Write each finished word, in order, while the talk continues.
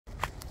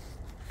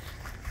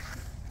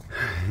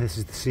this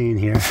is the scene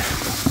here at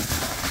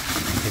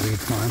the Reid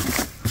Farm.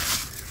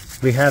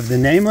 We have the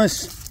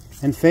nameless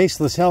and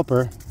faceless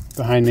helper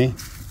behind me.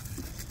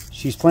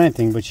 She's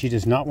planting, but she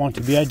does not want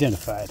to be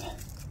identified.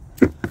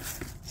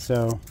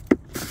 So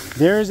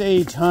there's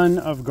a ton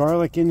of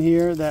garlic in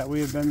here that we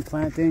have been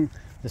planting.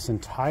 This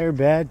entire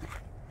bed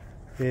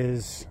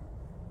is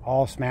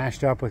all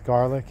smashed up with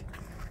garlic.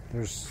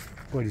 There's,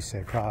 what do you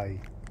say, probably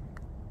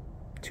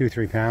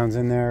 2-3 pounds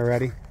in there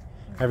already.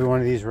 Every one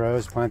of these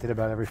rows planted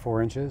about every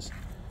 4 inches.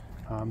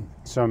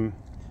 Some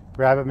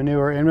rabbit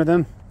manure in with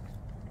them.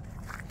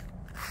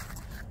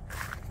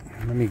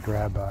 Let me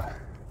grab a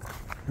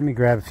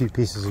few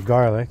pieces of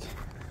garlic,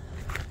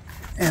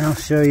 and I'll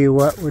show you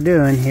what we're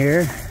doing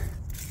here,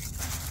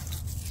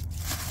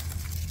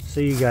 so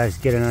you guys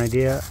get an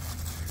idea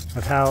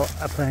of how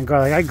I plant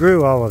garlic. I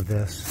grew all of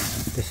this.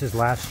 This is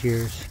last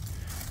year's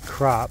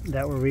crop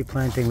that we're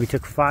replanting. We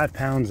took 5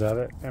 pounds of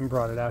it and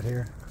brought it out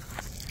here.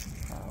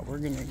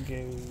 I'm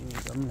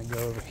gonna go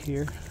over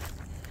here,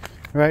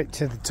 right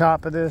to the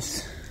top of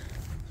this.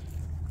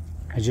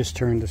 I just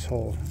turned this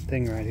whole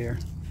thing right here.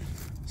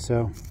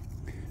 So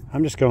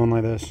I'm just going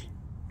like this.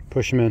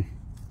 Push them in.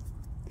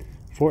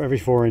 Every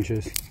 4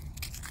 inches.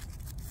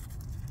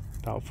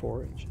 About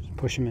 4 inches.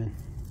 Push them in.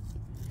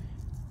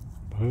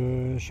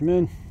 Push them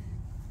in.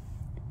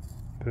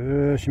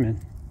 Push them in.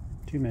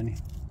 Too many.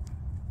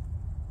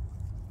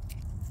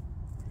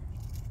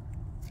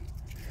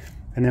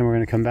 And then we're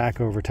going to come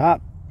back over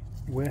top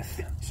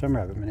with some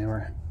rabbit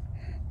manure.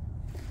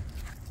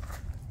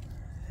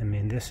 I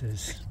mean, this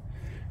is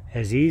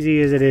as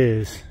easy as it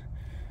is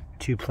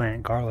to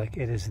plant garlic.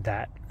 It is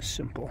that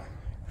simple.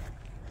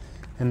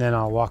 And then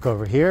I'll walk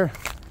over here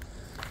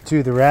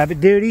to the rabbit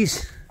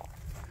duties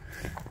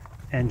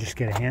and just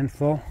get a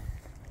handful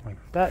like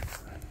that.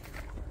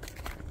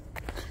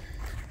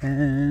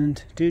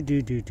 And do.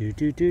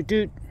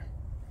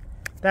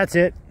 That's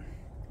it.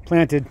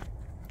 Planted.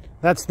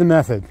 That's the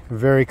method.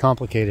 Very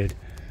complicated.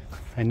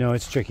 I know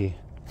it's tricky.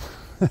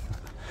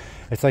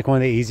 It's like one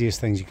of the easiest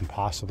things you can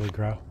possibly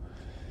grow.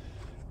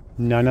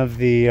 None of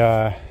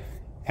the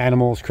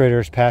animals,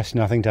 critters, pests,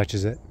 nothing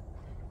touches it.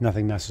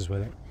 Nothing messes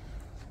with it.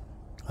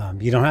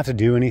 You don't have to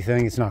do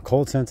anything. It's not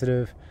cold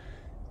sensitive.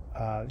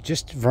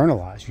 Just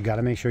vernalize. You got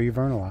to make sure you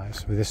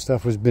vernalize. This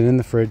stuff has been in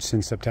the fridge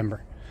since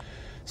September,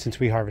 since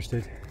we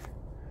harvested.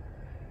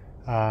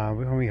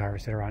 When we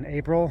harvested, around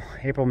April,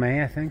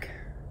 May, I think.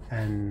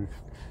 And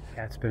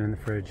yeah, it's been in the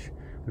fridge.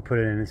 We put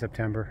it in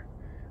September.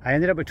 I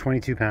ended up with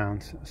 22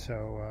 pounds. So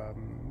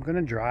I'm going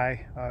to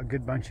dry a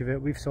good bunch of it.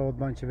 We've sold a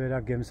bunch of it.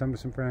 I've given some to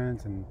some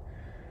friends. And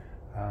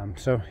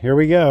so here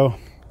we go.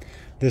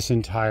 This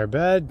entire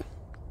bed.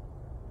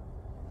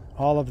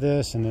 All of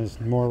this, and there's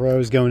more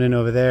rows going in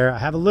over there. I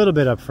have a little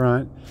bit up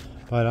front,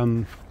 but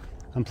I'm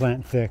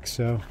planting thick.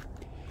 So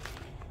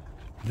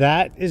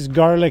that is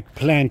garlic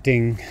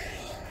planting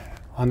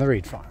on the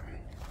Reid Farm.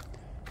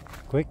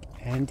 Quick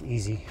and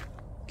easy.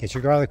 Get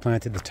your garlic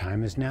planted. The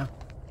time is now,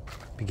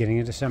 beginning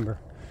of December.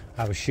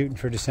 I was shooting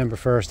for December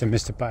 1st and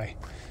missed it by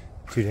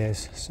 2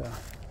 days, so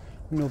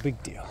no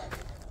big deal.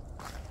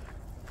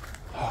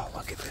 Oh,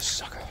 look at this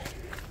sucker.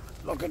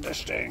 Look at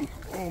this thing.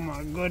 Oh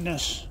my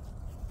goodness.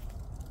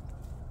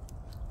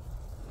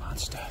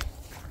 Monster.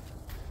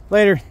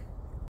 Later.